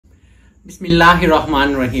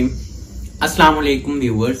Bismillahirrahmanirrahim. Assalamu alaikum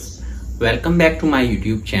viewers. Welcome back to my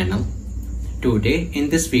YouTube channel. Today in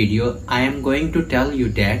this video I am going to tell you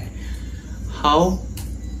that how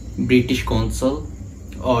British Council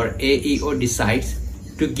or AEO decides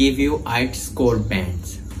to give you IELTS score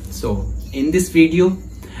bands. So in this video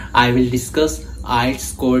I will discuss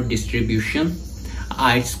IELTS score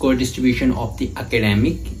distribution of the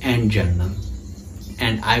academic and journal,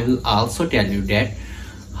 and I will also tell you that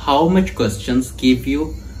how much questions give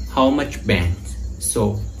you how much bands.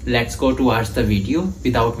 So let's go towards the video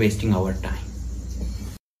without wasting our time.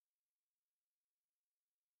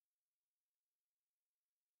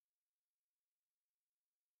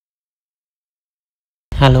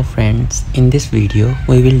 Hello friends, in this video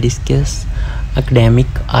we will discuss academic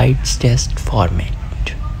IELTS test format.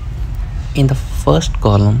 In the first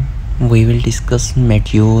column we will discuss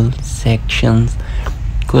module, sections,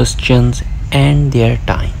 questions and their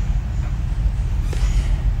time.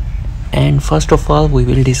 And first of all we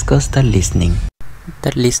will discuss the listening.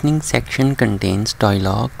 The listening section contains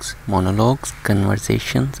dialogues, monologues,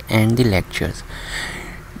 conversations and the lectures.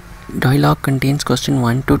 Dialogue contains question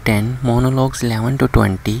 1 to 10, monologues 11 to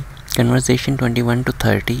 20, conversation 21 to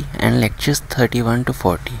 30 and lectures 31 to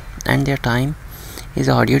 40, and their time is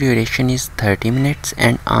audio duration is 30 minutes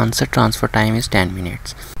and answer transfer time is 10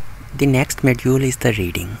 minutes. The next module is the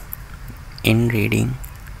reading. In reading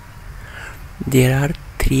there are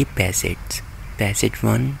 3 passages: passage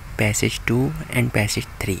 1, passage 2 and passage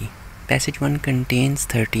 3. Passage 1 contains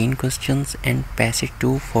 13 questions and passage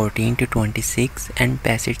 2 14 to 26 and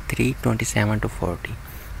passage 3 27 to 40,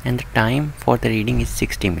 and the time for the reading is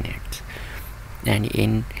 60 minutes. And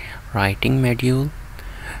in writing module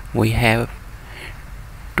we have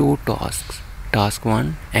 2 tasks, task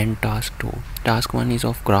 1 and task 2. Task 1 is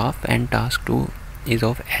of graph and task 2 is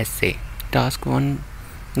of essay. Task 1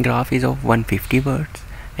 graph is of 150 words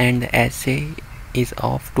and the essay is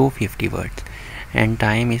of 250 words, and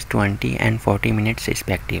time is 20 and 40 minutes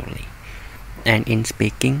respectively. And in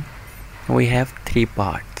speaking we have 3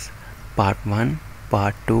 parts: part 1,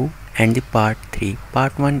 part 2 and the part 3.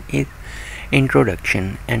 Part 1 is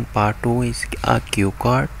introduction and part 2 is a cue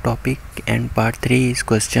card topic and part 3 is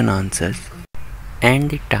question answers. And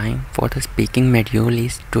the time for the speaking module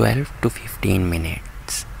is 12 to 15 minutes.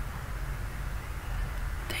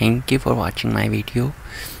 Thank you for watching my video.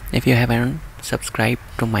 If you haven't subscribed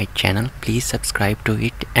to my channel, please subscribe to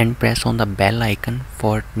it and press on the bell icon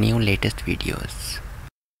for new latest videos.